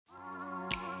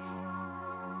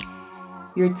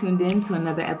You're tuned in to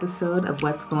another episode of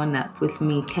What's Going Up with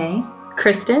me, Kay,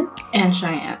 Kristen, and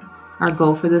Cheyenne. Our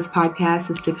goal for this podcast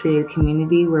is to create a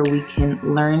community where we can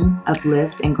learn,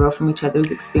 uplift, and grow from each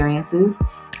other's experiences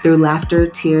through laughter,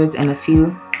 tears, and a few.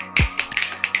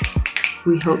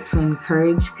 We hope to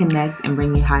encourage, connect, and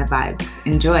bring you high vibes.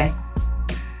 Enjoy.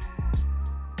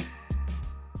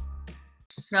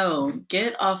 So,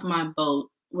 get off my boat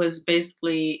was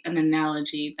basically an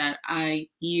analogy that I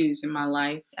use in my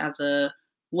life as a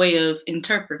way of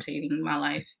interpreting my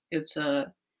life.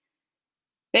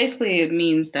 Basically it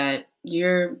means that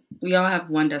we all have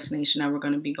one destination that we're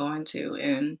going to be going to,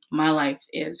 and my life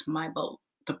is my boat.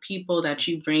 The people that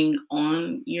you bring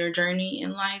on your journey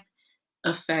in life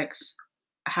affects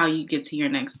how you get to your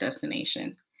next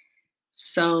destination.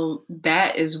 So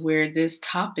that is where this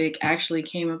topic actually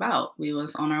came about. We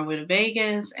was on our way to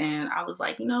Vegas, and I was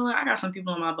like, you know what? I got some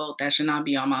people on my boat that should not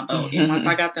be on my boat. And once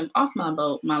I got them off my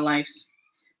boat, my life's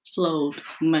flowed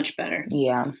much better.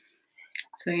 Yeah.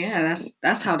 So yeah,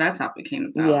 that's how that topic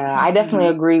came about. Yeah, I definitely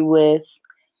agree with,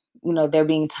 there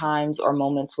being times or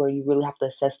moments where you really have to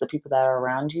assess the people that are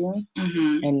around you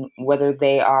and whether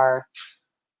they are,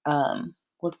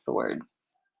 what's the word?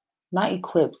 Not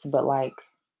equipped, but like,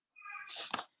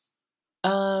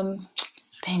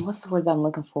 what's the word that I'm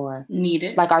looking for?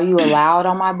 Needed. Like, are you allowed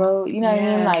on my boat? You know what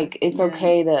I mean? Like, it's Yeah.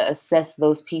 okay to assess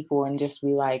those people and just be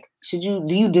like, do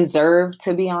you deserve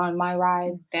to be on my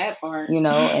ride? That part. And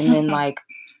then like,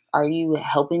 are you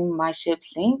helping my ship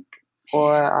sink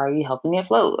or are you helping it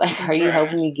float? Like, are you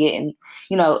helping me get in,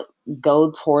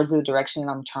 go towards the direction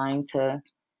I'm trying to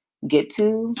get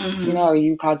to? Or are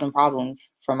you causing problems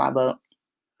for my boat?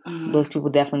 Those people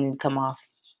definitely need to come on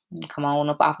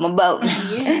up off my boat.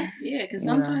 Yeah, because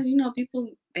sometimes, people,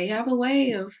 they have a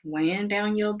way of weighing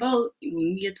down your boat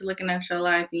when you get to looking at your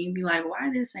life and you be like, why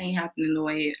this ain't happening the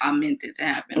way I meant it to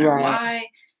happen? Or why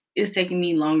it's taking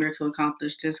me longer to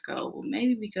accomplish this goal? Well,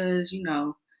 maybe because,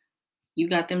 you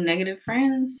got them negative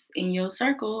friends in your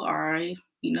circle, or,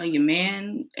 your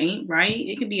man ain't right.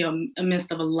 It could be a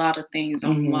midst of a lot of things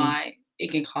on why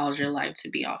it can cause your life to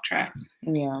be off track.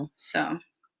 Yeah. So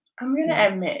I'm going to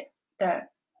admit that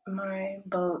my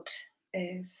boat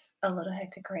is a little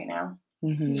hectic right now.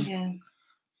 Yeah.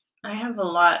 I have a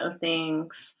lot of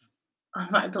things on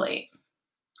my plate.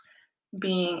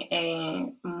 Being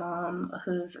a mom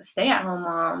who's a stay-at-home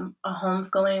mom, a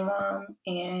homeschooling mom,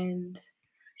 and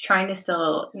trying to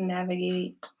still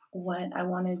navigate what I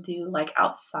want to do, like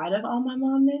outside of all my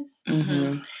momness,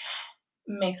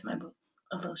 makes my boat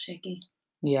a little shaky.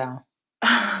 Yeah,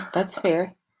 that's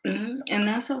fair. And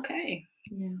that's okay.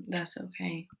 Yeah, that's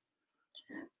okay.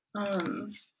 I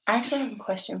actually have a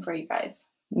question for you guys.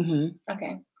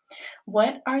 Okay.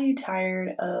 What are you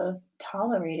tired of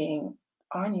tolerating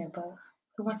on your boat?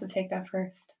 Who wants to take that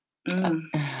first? That's I'm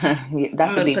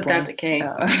gonna put that to Kay.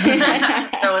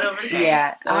 Throw it over to Kay.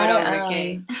 Yeah, throw it over to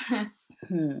Kay.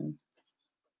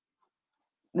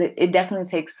 It definitely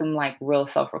takes some like real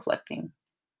self-reflecting,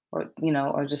 or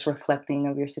just reflecting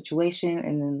of your situation,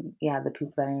 and then the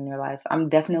people that are in your life. I'm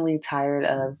definitely tired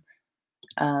of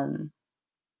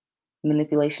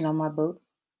manipulation on my boat,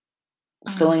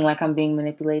 feeling like I'm being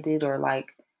manipulated, or like,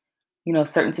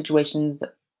 certain situations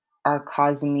are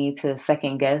causing me to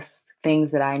second guess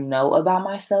things that I know about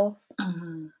myself.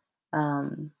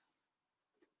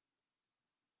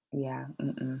 Yeah,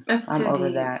 I'm over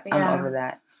deep. that. Yeah. I'm over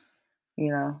that.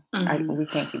 We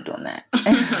can't keep doing that.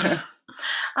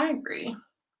 I agree.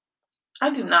 I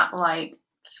do not like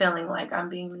feeling like I'm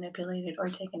being manipulated or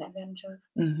taken advantage of.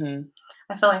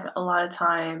 I feel like a lot of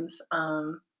times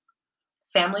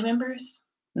family members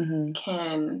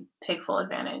can take full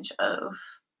advantage of,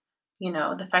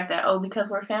 the fact that, because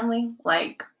we're family,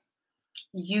 like,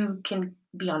 you can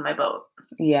be on my boat.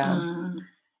 Yeah.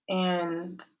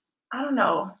 And I don't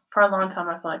know, for a long time,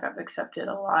 I feel like I've accepted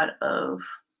a lot of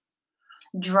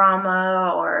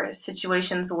drama or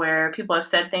situations where people have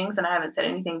said things and I haven't said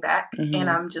anything back. And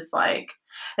I'm just like,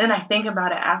 and then I think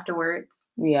about it afterwards.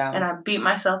 Yeah. And I beat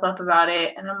myself up about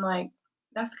it. And I'm like,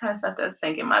 that's the kind of stuff that's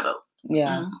sinking my boat.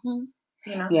 Yeah.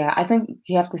 Yeah, I think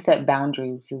you have to set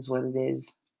boundaries is what it is.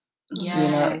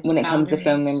 Yeah. When it comes to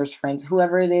family members, friends,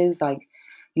 whoever it is, like,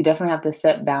 you definitely have to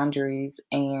set boundaries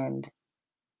and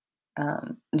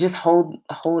just hold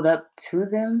up to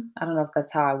them. I don't know if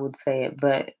that's how I would say it,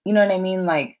 but you know what I mean?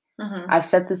 Like, I've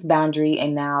set this boundary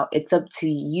and now it's up to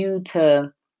you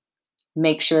to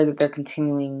make sure that they're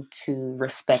continuing to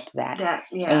respect that.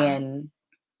 And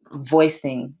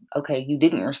voicing, okay, you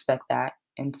didn't respect that.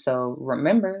 And so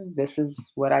remember, this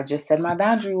is what I just said my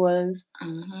boundary was,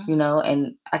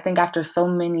 and I think after so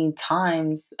many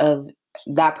times of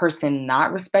that person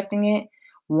not respecting it,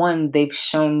 one, they've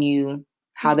shown you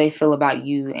how they feel about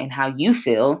you and how you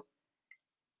feel,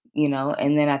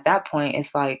 and then at that point,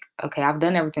 it's like, okay, I've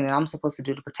done everything that I'm supposed to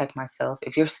do to protect myself.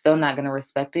 If you're still not going to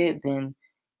respect it, then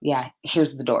yeah,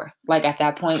 here's the door. Like at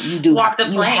that point, you have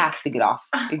to get off.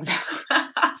 Exactly.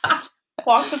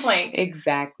 Walk the plank.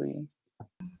 Exactly.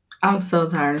 I'm so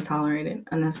tired of tolerating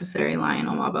unnecessary lying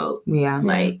on my boat. Yeah.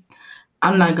 Like,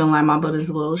 I'm not gonna lie, my boat is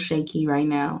a little shaky right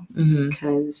now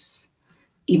because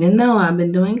even though I've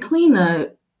been doing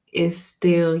cleanup, it's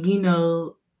still,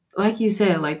 like you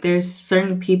said, like there's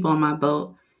certain people on my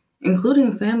boat,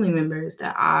 including family members,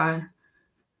 that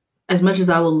as much as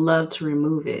I would love to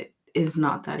remove it, is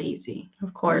not that easy.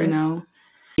 Of course.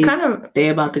 They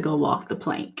about to go walk the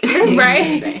plank.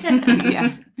 Right?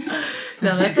 Yeah.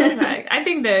 No, that's a fact. I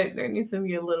think that there needs to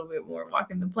be a little bit more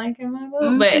walking the plank in my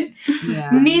boat, but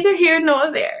neither here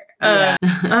nor there. Yeah.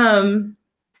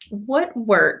 What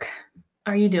work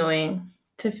are you doing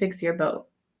to fix your boat?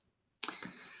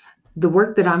 The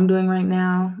work that I'm doing right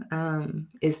now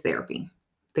is therapy.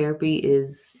 Therapy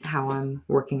is how I'm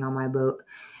working on my boat,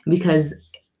 because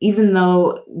even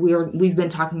though we've been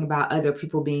talking about other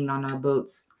people being on our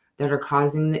boats that are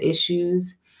causing the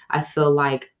issues, I feel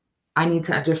like I need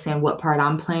to understand what part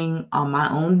I'm playing on my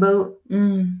own boat,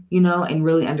 and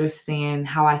really understand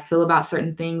how I feel about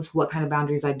certain things, what kind of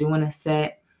boundaries I do want to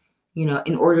set,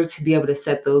 in order to be able to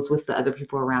set those with the other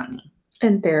people around me.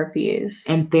 And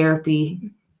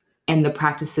therapy and the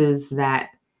practices that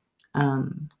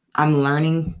I'm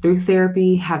learning through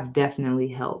therapy have definitely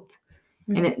helped.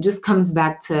 Mm-hmm. And it just comes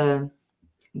back to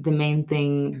the main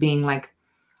thing being like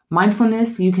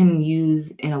mindfulness you can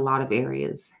use in a lot of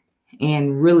areas.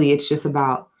 And really, it's just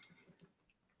about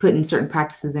putting certain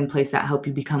practices in place that help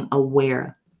you become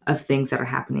aware of things that are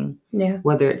happening. Yeah.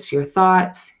 Whether it's your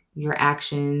thoughts, your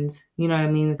actions, you know what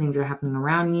I mean? The things that are happening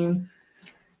around you.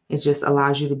 It just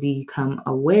allows you to become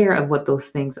aware of what those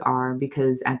things are,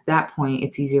 because at that point,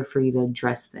 it's easier for you to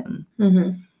address them.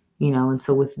 Mm-hmm. And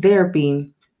so with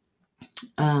therapy,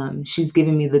 she's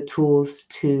giving me the tools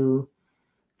to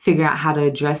figure out how to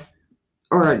address,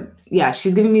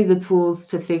 she's giving me the tools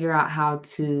to figure out how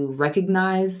to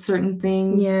recognize certain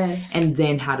things, and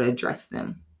then how to address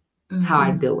them, how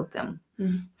I deal with them.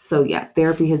 Mm-hmm. So yeah,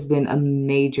 therapy has been a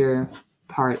major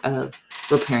part of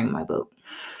repairing my boat.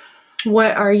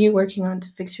 What are you working on to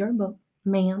fix your boat,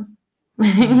 ma'am?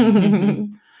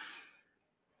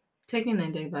 Taking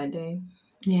it day by day.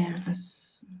 Yeah.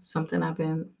 That's something I've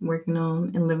been working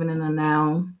on, and living in the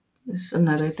now is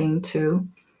another thing too.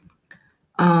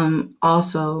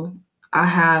 Also,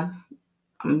 I'm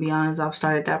gonna be honest, I've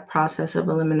started that process of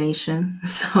elimination.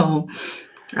 So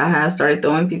I have started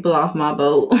throwing people off my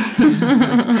boat.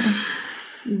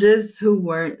 Just who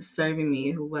weren't serving me,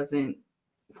 who wasn't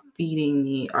feeding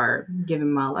me or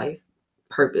giving my life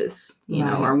purpose,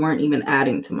 or weren't even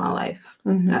adding to my life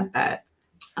at that.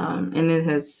 And it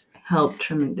has helped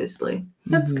tremendously.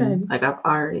 That's good. Like I've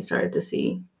already started to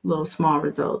see little small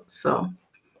results. So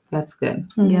that's good.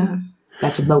 Yeah.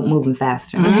 Got your boat moving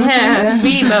faster. Yeah,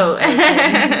 speedboat.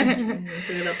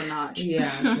 Took it up a notch. Yeah,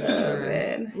 for sure.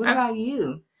 Man. What about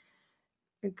you?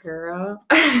 Girl.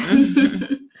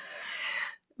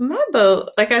 My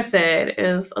boat, like I said,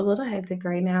 is a little hectic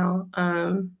right now.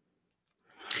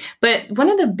 But one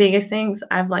of the biggest things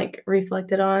I've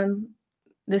reflected on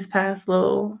this past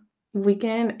little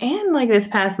weekend and this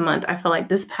past month, I feel like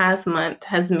this past month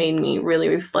has made me really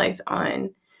reflect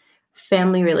on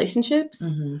family relationships.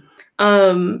 Mm-hmm.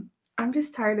 I'm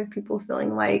just tired of people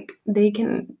feeling like they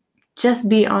can just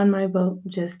be on my boat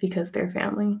just because they're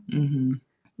family. Mm-hmm.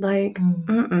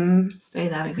 Say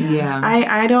that again. Yeah.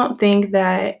 I don't think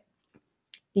that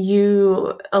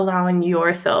you allowing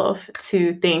yourself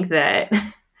to think that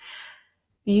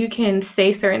you can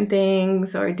say certain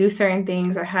things or do certain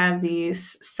things or have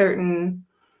these certain,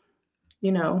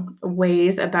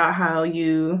 ways about how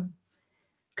you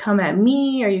come at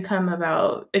me or you come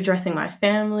about addressing my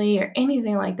family or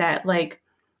anything like that.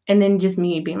 And then just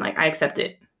me being like, I accept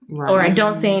it. Right. Or I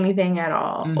don't say anything at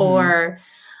all. Mm-hmm. Or,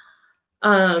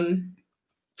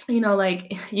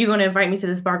 you're going to invite me to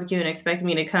this barbecue and expect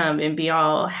me to come and be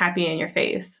all happy in your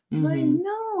face. Mm-hmm.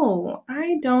 No,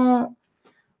 I don't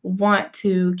want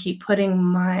to keep putting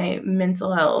my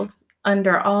mental health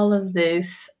under all of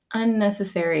this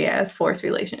unnecessary ass forced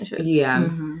relationships. Yeah.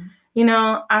 Mm-hmm.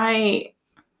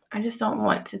 I just don't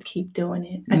want to keep doing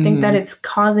it. I think that it's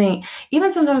causing,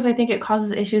 even sometimes I think it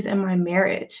causes issues in my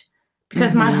marriage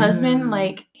because my husband,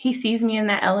 he sees me in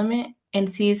that element and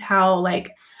sees how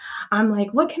I'm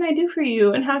like, what can I do for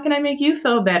you? And how can I make you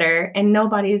feel better? And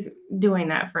nobody's doing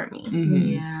that for me. Mm-hmm.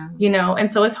 Yeah.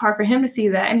 And so it's hard for him to see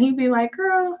that. And he'd be like,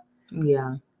 girl,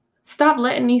 Yeah. Stop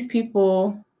letting these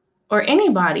people, or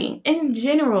anybody in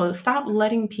general, stop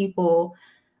letting people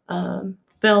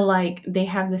feel like they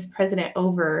have this precedent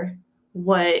over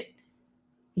what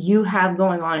you have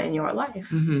going on in your life.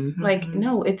 Mm-hmm. Like,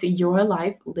 no, it's your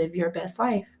life. Live your best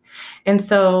life. And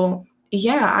so,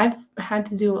 yeah, I've had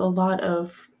to do a lot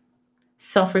of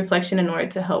self-reflection in order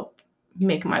to help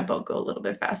make my boat go a little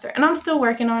bit faster. And I'm still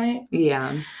working on it.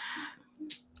 Yeah.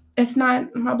 It's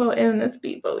not, my boat isn't a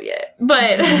speedboat yet,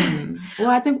 but well,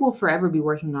 I think we'll forever be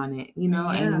working on it, you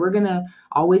know, Yeah. and we're gonna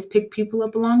always pick people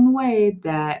up along the way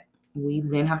that we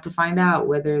then have to find out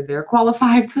whether they're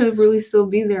qualified to really still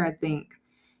be there. I think,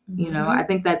 you know, I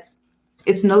think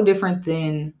it's no different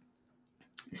than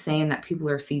saying that people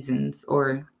are seasons,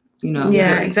 or, you know,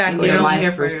 exactly. in your You're only life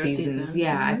here for your seasons. season.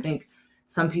 Yeah, I think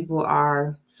some people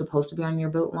are supposed to be on your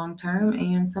boat long term,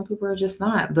 and some people are just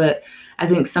not. But I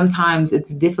think sometimes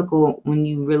it's difficult when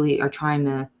you really are trying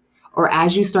to, or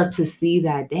as you start to see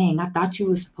that, dang, I thought you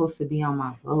were supposed to be on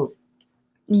my boat.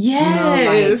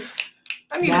 Yes.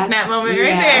 I need a snap moment right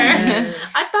there. Yes.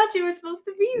 I thought you were supposed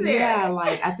to be there. Yeah,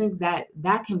 like I think that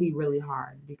can be really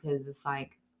hard, because it's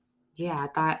like, yeah, I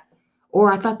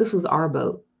thought this was our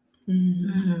boat.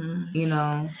 You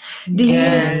know?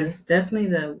 Yes, definitely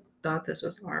the thought this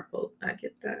was our boat. I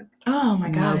get that. Oh my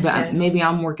gosh. But yes. maybe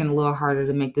I'm working a little harder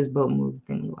to make this boat move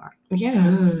than you are.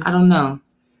 Yeah. I don't know.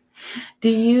 Do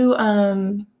you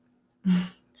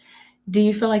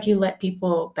feel like you let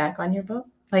people back on your boat?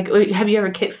 Like, have you ever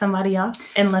kicked somebody off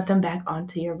and let them back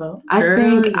onto your boat?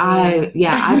 I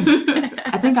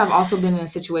think I've also been in a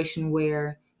situation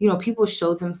where, you know, people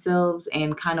show themselves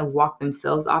and kind of walk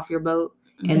themselves off your boat.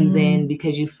 And then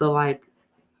because you feel like,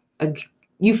 I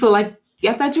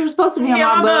thought you were supposed to be on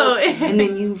my boat. And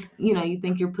then you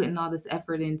think you're putting all this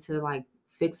effort into like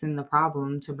fixing the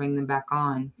problem to bring them back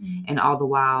on. And all the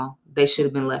while they should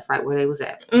have been left right where they was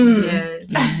at.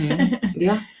 Yes.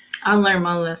 Yeah. I learned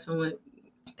my lesson with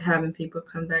having people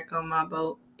come back on my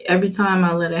boat. Every time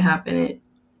I let it happen,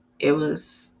 it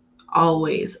was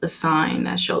always a sign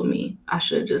that showed me I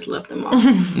should have just left them off.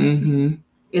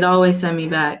 It always sent me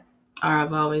back, or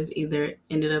I've always either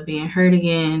ended up being hurt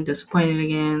again, disappointed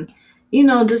again, you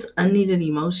know, just unneeded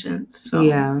emotions. So.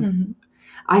 Yeah.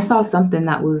 I saw something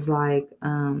that was like,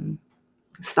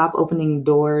 stop opening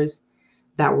doors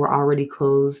that were already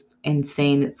closed and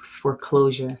saying it's for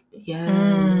closure.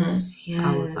 Yes.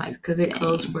 I was like, because it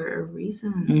closed for a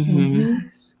reason.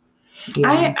 Yes.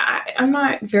 Yeah. I'm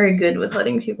not very good with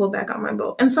letting people back on my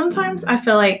boat. And sometimes I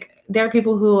feel like there are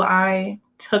people who I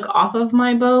took off of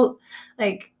my boat,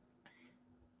 like,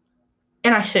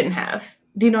 and I shouldn't have.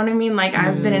 Do you know what I mean? Like,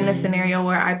 I've been in a scenario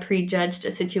where I prejudged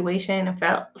a situation and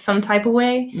felt some type of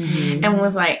way and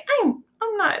was like, I'm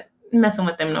not messing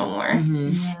with them no more.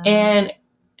 And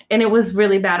it was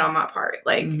really bad on my part.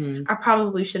 Like, I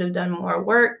probably should have done more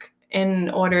work in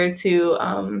order to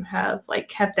have like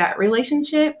kept that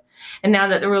relationship. And now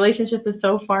that the relationship is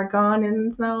so far gone,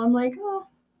 and so I'm like, oh.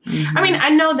 I mean, I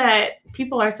know that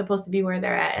people are supposed to be where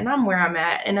they're at, and I'm where I'm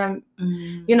at, and I'm,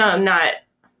 you know,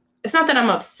 it's not that I'm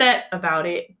upset about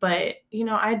it, but, you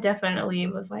know, I definitely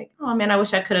was like, oh man, I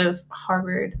wish I could have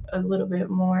harbored a little bit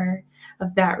more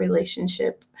of that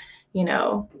relationship, you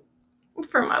know,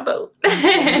 for my boat. But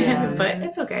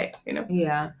it's okay, you know.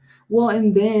 Yeah. Well,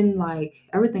 and then like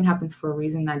everything happens for a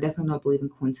reason. I definitely don't believe in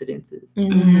coincidences.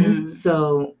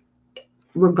 So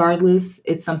regardless,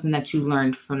 it's something that you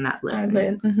learned from that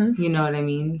lesson. You know what I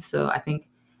mean? So I think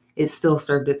it still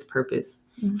served its purpose.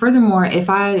 Furthermore, if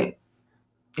I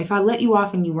let you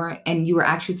off and you were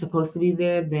actually supposed to be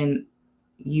there, then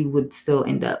you would still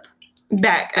end up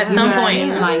back at some point. I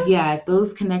mean? Like, yeah, if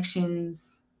those connections,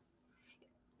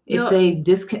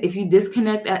 if you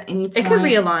disconnect at any point, it could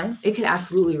realign. It could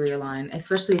absolutely realign,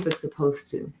 especially if it's supposed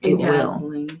to. It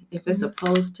will. If it's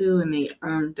supposed to, and they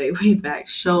earned their way back,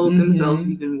 showed themselves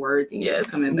even worthy of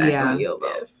coming back on your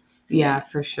boat. Yeah,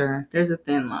 for sure. There's a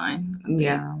thin line.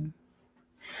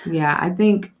 Yeah. I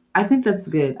think that's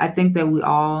good. I think that we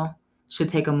all should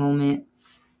take a moment,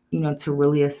 you know, to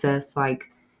really assess like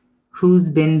who's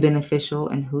been beneficial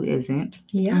and who isn't.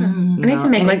 Yeah. I need to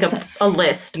make like a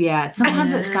list. Yeah.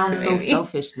 Sometimes it sounds so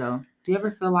selfish though. Do you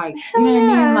ever feel like, you know what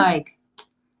I mean? Like,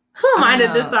 who am I to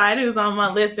decide who's on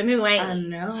my list and who ain't? I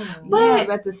know. But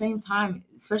at the same time,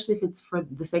 especially if it's for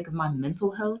the sake of my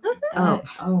mental health.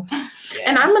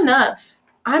 And I'm enough.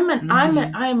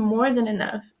 I'm more than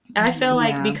enough. I feel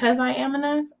like because I am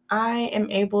enough, I am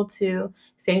able to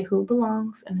say who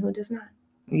belongs and who does not.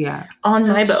 Yeah. On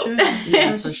my boat.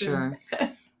 Yeah, for sure.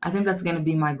 I think that's going to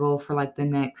be my goal for like the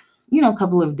next, you know,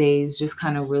 couple of days. Just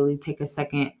kind of really take a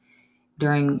second,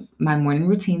 during my morning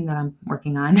routine that I'm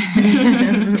working on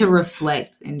to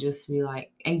reflect and just be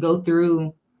like, and go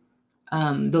through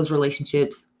those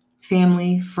relationships,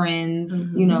 family, friends,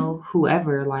 you know,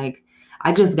 whoever. Like,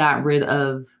 I just got rid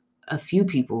of a few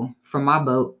people from my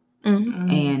boat,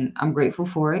 and I'm grateful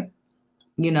for it,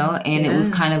 you know, and it was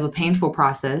kind of a painful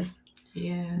process.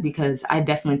 Yeah. Because I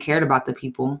definitely cared about the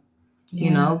people,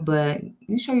 you know, but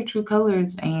you show your true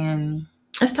colors and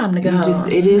it's time to go.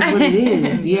 It is what it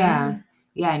is. Yeah.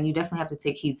 Yeah. And you definitely have to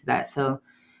take heed to that. So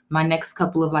my next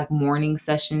couple of like morning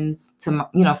sessions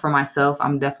you know, for myself,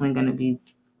 I'm definitely going to be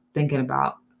thinking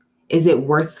about, is it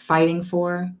worth fighting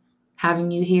for having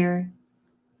you here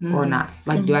or not?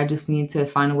 Like, do I just need to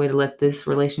find a way to let this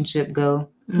relationship go?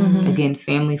 Again,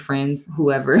 family, friends,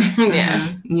 whoever,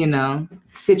 you know,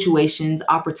 situations,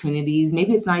 opportunities.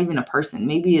 Maybe it's not even a person.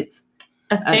 Maybe it's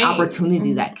an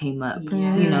opportunity that came up,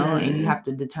 you know, and you have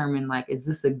to determine, like, is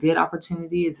this a good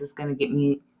opportunity? Is this going to get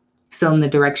me still in the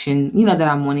direction, you know, that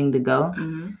I'm wanting to go?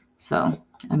 So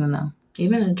I don't know.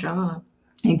 Even a job.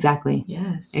 Exactly.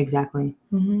 Yes. Exactly.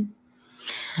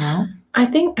 Well, I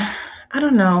think, I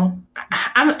don't know.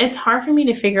 It's hard for me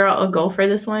to figure out a goal for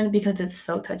this one because it's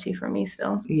so touchy for me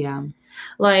still. Yeah.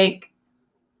 Like,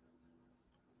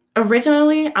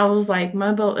 originally, I was like,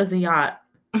 my boat is a yacht.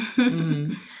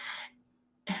 And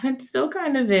it still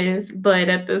kind of is. But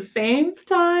at the same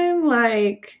time,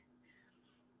 like,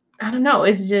 I don't know.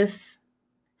 It's just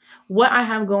what I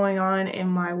have going on in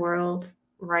my world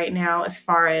right now as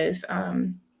far as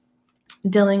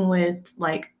dealing with,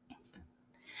 like,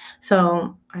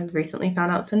 so I've recently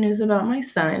found out some news about my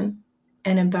son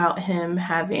and about him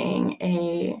having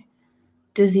a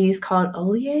disease called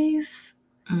Ollies.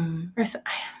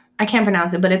 I can't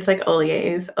pronounce it, but it's like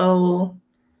Ollies, Ollies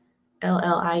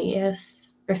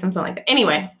or something like that.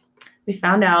 Anyway, we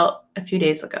found out a few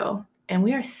days ago and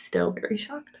we are still very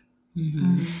shocked.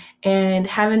 And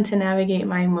having to navigate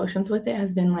my emotions with it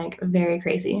has been like very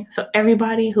crazy. So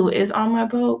everybody who is on my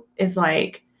boat is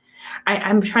like,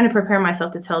 I'm trying to prepare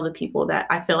myself to tell the people that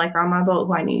I feel like are on my boat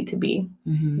who I need to be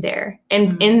there.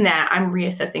 And in that, I'm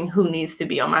reassessing who needs to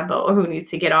be on my boat or who needs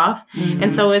to get off.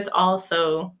 And so it's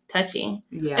also touchy.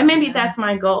 Yeah. And maybe that's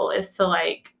my goal, is to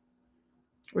like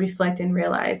reflect and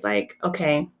realize, like,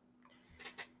 okay,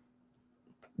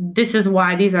 this is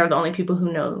why these are the only people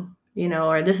who know, you know,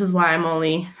 or this is why I'm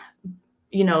only,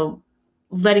 you know,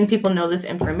 letting people know this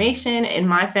information in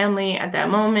my family at that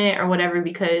moment or whatever,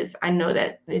 because I know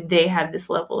that they have this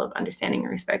level of understanding and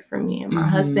respect for me and my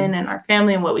husband and our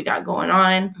family and what we got going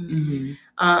on.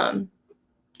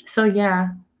 So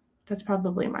yeah, that's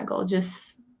probably my goal.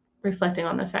 Just reflecting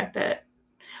on the fact that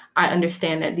I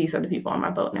understand that these are the people on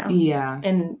my boat now. Yeah.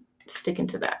 And sticking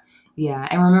to that. Yeah.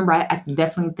 And remember, I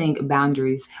definitely think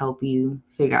boundaries help you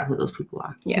figure out who those people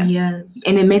are. Yeah. Yes.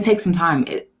 And it may take some time.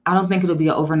 I don't think it'll be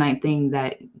an overnight thing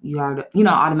that you are, you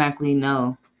know, automatically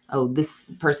know, oh, this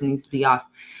person needs to be off.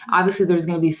 Obviously, there's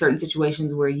going to be certain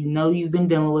situations where, you know, you've been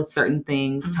dealing with certain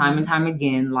things time and time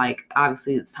again. Like,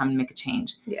 obviously, it's time to make a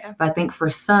change. Yeah. But I think for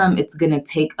some, it's going to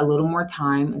take a little more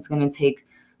time. It's going to take,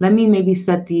 let me maybe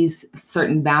set these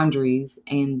certain boundaries,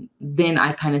 and then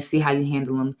I kind of see how you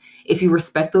handle them. If you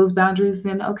respect those boundaries,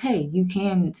 then okay, you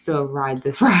can still ride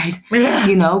this ride,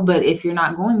 you know. But if you're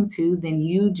not going to, then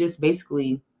you just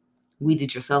basically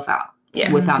weeded yourself out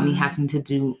without me having to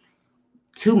do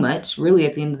too much. Really,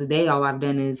 at the end of the day, all I've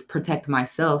done is protect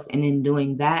myself. And in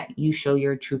doing that, you show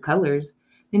your true colors.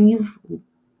 Then you've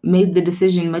made the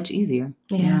decision much easier.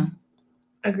 Yeah. You know?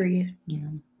 Agreed. Yeah.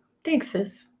 Thanks,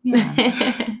 sis. Yeah.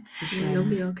 Sure. You'll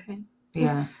be okay.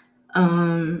 Yeah.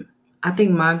 I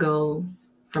think my goal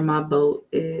for my boat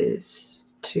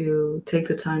is to take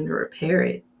the time to repair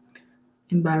it.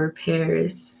 And by repair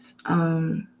is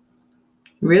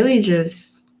really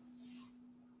just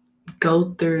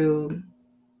go through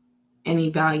and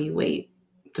evaluate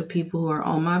the people who are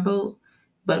on my boat,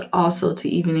 but also to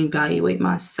even evaluate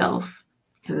myself,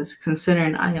 because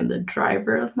considering I am the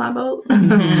driver of my boat,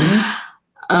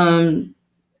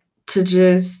 to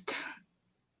just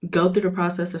go through the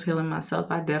process of healing myself.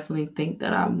 I definitely think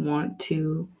that I want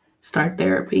to start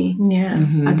therapy. Yeah.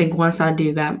 I think once I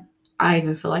do that, I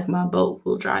even feel like my boat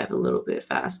will drive a little bit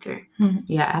faster.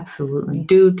 Yeah, absolutely.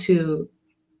 Due to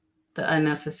the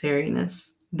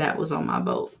unnecessariness that was on my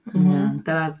boat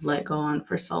that I've let go on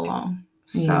for so long.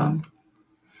 So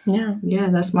yeah,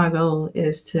 that's my goal,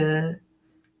 is to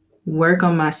work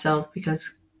on myself,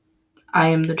 because I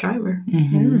am the driver.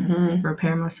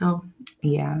 Repair myself.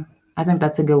 Yeah, I think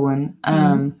that's a good one.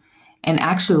 And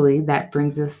actually, that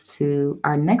brings us to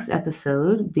our next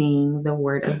episode, being the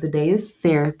word of the day is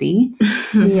therapy.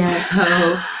 Yes.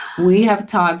 So We have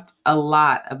talked a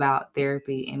lot about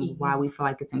therapy and why we feel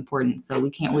like it's important. So we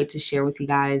can't wait to share with you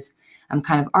guys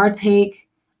kind of our take.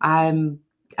 I've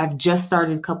just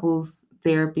started couples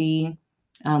therapy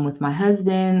with my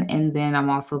husband, and then I'm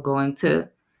also going to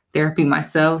therapy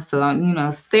myself. So,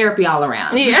 it's therapy all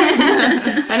around.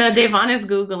 Yeah. I know Davon is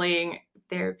Googling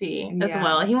therapy as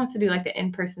well. He wants to do like the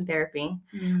in-person therapy.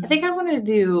 I think I want to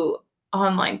do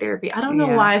online therapy. I don't know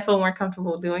why I feel more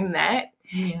comfortable doing that.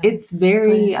 Yeah. It's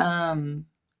very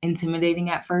intimidating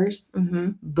at first,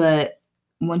 but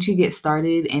once you get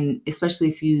started, and especially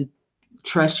if you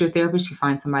trust your therapist, you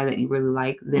find somebody that you really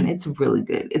like, then it's really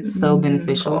good. It's so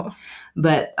beneficial. Cool.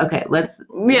 But okay, we'll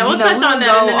touch on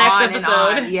that in the next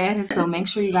episode. Yeah, so make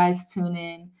sure you guys tune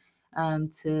in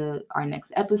to our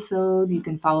next episode. You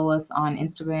can follow us on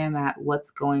Instagram at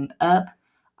What's Going Up,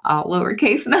 all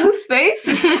lowercase, no space.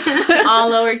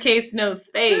 All lowercase, no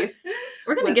space.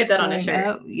 We're going to get that on a shirt.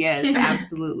 Up? Yes,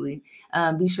 absolutely.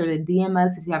 Be sure to DM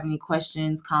us if you have any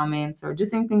questions, comments, or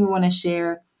just anything you want to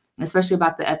share, especially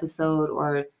about the episode,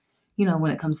 or,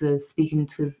 when it comes to speaking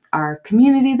to our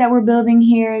community that we're building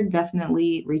here.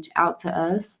 Definitely reach out to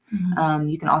us.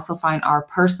 You can also find our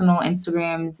personal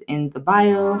Instagrams in the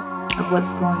bio of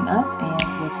What's Going Up,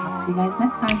 and we'll talk to you guys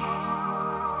next time.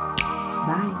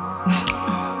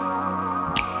 Bye.